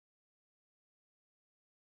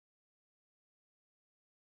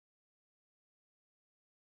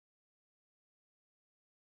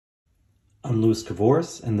I'm Louis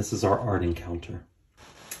Kavoris, and this is our art encounter.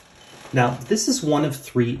 Now, this is one of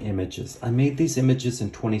 3 images. I made these images in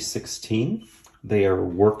 2016. They are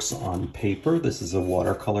works on paper. This is a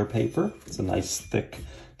watercolor paper. It's a nice thick,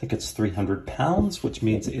 I think it's 300 pounds, which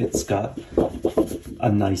means it's got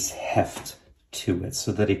a nice heft to it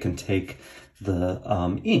so that it can take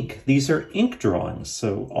the ink. These are ink drawings.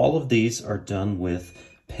 So all of these are done with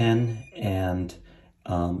pen and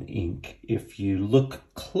ink. If you look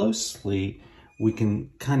closely, we can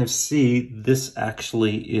kind of see this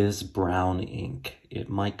actually is brown ink. It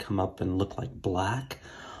might come up and look like black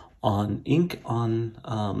on ink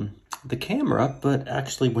on the camera, but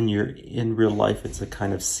actually when you're in real life, it's a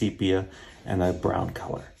kind of sepia and a brown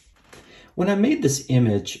color. When I made this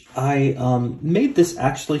image, I made this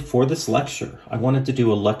actually for this lecture. I wanted to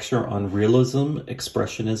do a lecture on realism,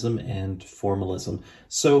 expressionism, and formalism.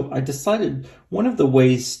 So I decided one of the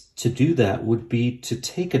ways to do that would be to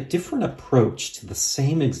take a different approach to the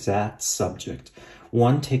same exact subject.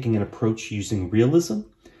 One, taking an approach using realism,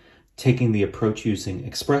 taking the approach using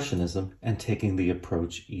expressionism, and taking the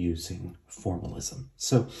approach using formalism.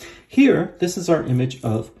 So here, this is our image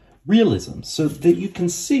of realism, so that you can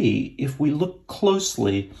see, if we look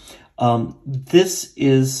closely, this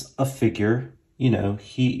is a figure. You know,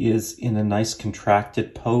 he is in a nice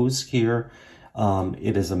contracted pose here.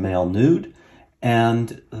 It is a male nude,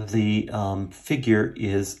 and the figure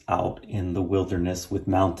is out in the wilderness with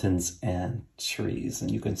mountains and trees,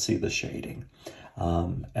 and you can see the shading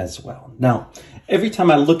as well. Now, every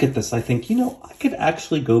time I look at this, I think, you know, I could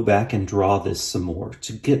actually go back and draw this some more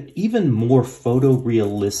to get even more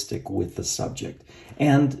photorealistic with the subject.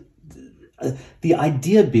 And the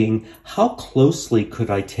idea being, how closely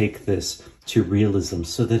could I take this to realism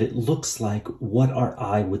so that it looks like what our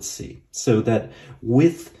eye would see? So that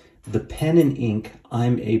with the pen and ink,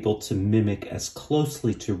 I'm able to mimic as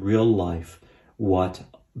closely to real life what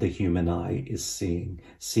the human eye is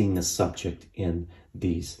seeing a subject in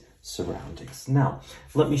these surroundings. Now,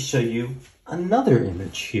 let me show you another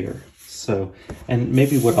image here. So, and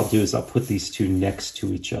maybe what I'll do is I'll put these two next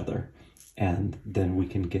to each other, and then we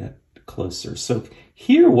can get closer. So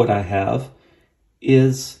here what I have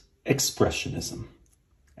is expressionism.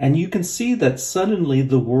 And you can see that suddenly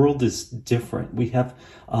the world is different. We have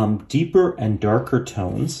deeper and darker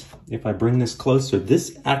tones. If I bring this closer,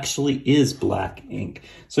 this actually is black ink.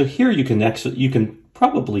 So here you can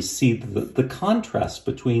probably see the contrast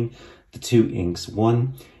between the 2 inks.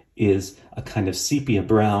 One is a kind of sepia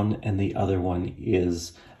brown, and the other one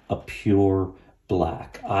is a pure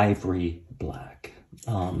black, ivory black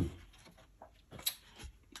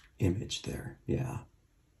image there. Yeah.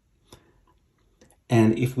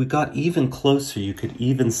 And if we got even closer, you could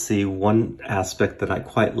even see one aspect that I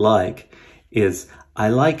quite like is I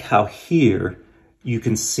like how here you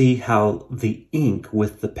can see how the ink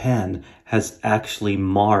with the pen has actually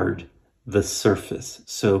marred the surface.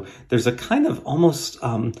 So there's a kind of almost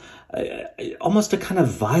a kind of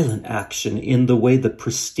violent action in the way the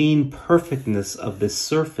pristine perfectness of this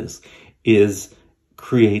surface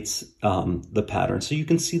creates the pattern. So you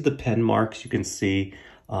can see the pen marks, you can see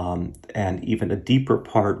and even a deeper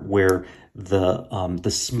part where the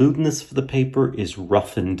smoothness of the paper is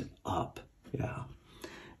roughened up. Yeah.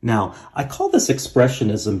 Now, I call this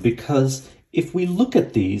expressionism because if we look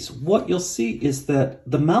at these, what you'll see is that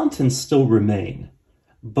the mountains still remain,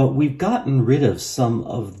 but we've gotten rid of some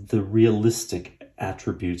of the realistic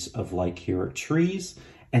attributes of, like, here are trees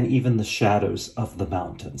and even the shadows of the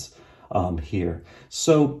mountains here.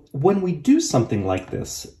 So when we do something like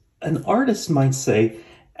this, an artist might say,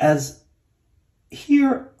 as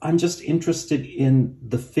here, I'm just interested in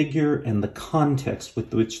the figure and the context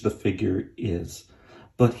with which the figure is.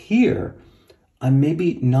 But here, I'm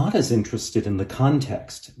maybe not as interested in the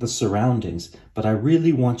context, the surroundings, but I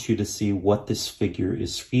really want you to see what this figure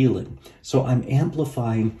is feeling. So I'm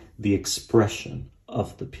amplifying the expression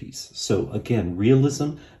of the piece. So again,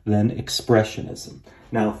 realism, then expressionism.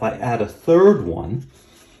 Now, if I add a third one,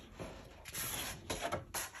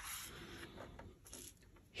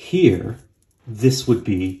 here, this would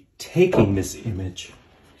be taking this image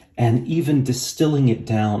and even distilling it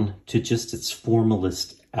down to just its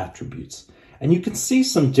formalist attributes. And you can see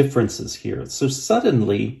some differences here. So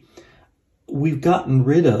suddenly, we've gotten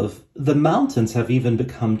rid of, the mountains have even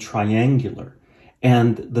become triangular.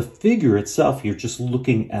 And the figure itself, you're just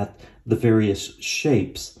looking at the various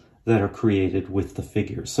shapes that are created with the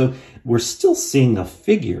figure. So we're still seeing a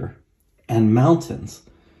figure and mountains,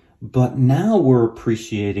 but now we're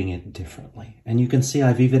appreciating it differently. And you can see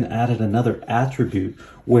I've even added another attribute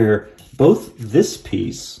where both this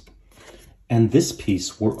piece and this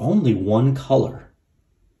piece were only one color.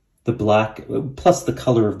 the black plus the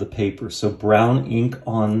color of the paper. So brown ink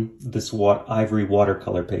on this ivory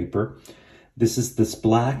watercolor paper. This is this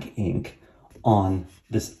black ink on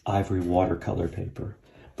this ivory watercolor paper.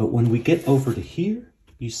 But when we get over to here,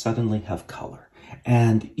 you suddenly have color.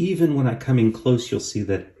 And even when I come in close, you'll see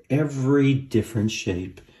that every different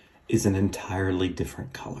shape is an entirely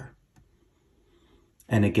different color.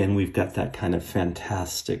 And again, we've got that kind of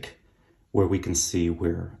fantastic where we can see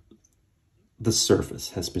where the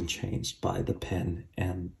surface has been changed by the pen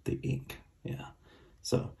and the ink. Yeah,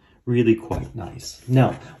 so really quite nice.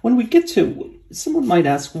 Now, when we get to, someone might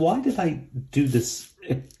ask, why did I do this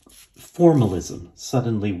formalism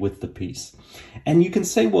suddenly with the piece? And you can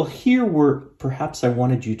say, well, here perhaps I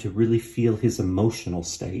wanted you to really feel his emotional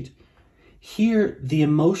state. Here, the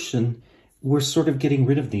emotion, we're sort of getting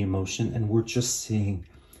rid of the emotion and we're just seeing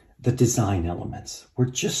the design elements. We're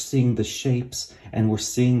just seeing the shapes, and we're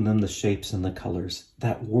seeing them, the shapes and the colors,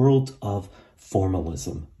 that world of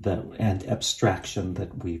formalism and abstraction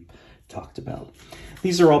that we've talked about.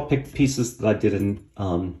 These are all pieces that I did in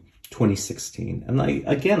 2016. And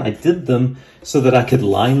I did them so that I could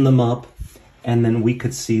line them up, and then we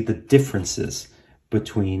could see the differences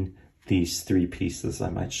between these three pieces.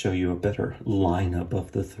 I might show you a better lineup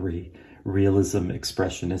of the three: realism,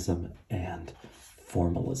 expressionism, and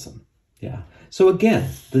formalism. Yeah. So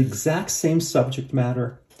again, the exact same subject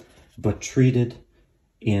matter, but treated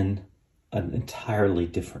in an entirely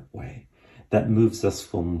different way. That moves us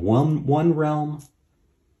from one realm,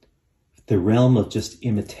 the realm of just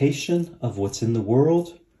imitation of what's in the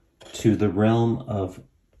world, to the realm of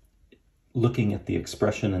looking at the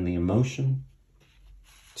expression and the emotion,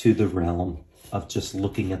 to the realm of just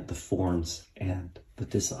looking at the forms and the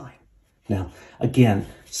design. Now, again,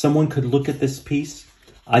 someone could look at this piece.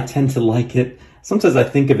 I tend to like it. Sometimes I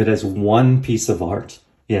think of it as one piece of art,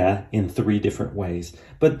 yeah, in three different ways.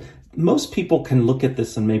 But most people can look at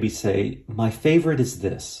this and maybe say, my favorite is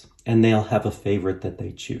this, and they'll have a favorite that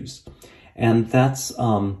they choose. And that's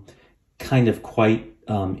kind of quite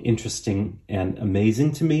interesting and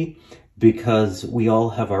amazing to me, because we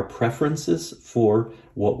all have our preferences for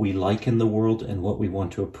what we like in the world and what we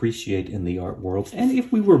want to appreciate in the art world. And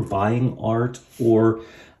if we were buying art or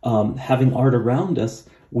having art around us,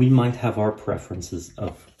 we might have our preferences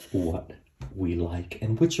of what we like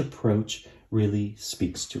and which approach really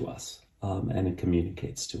speaks to us and it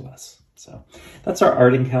communicates to us. So that's our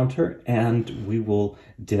art encounter, and we will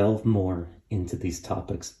delve more into these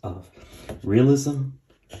topics of realism,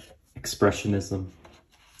 expressionism,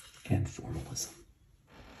 and formalism.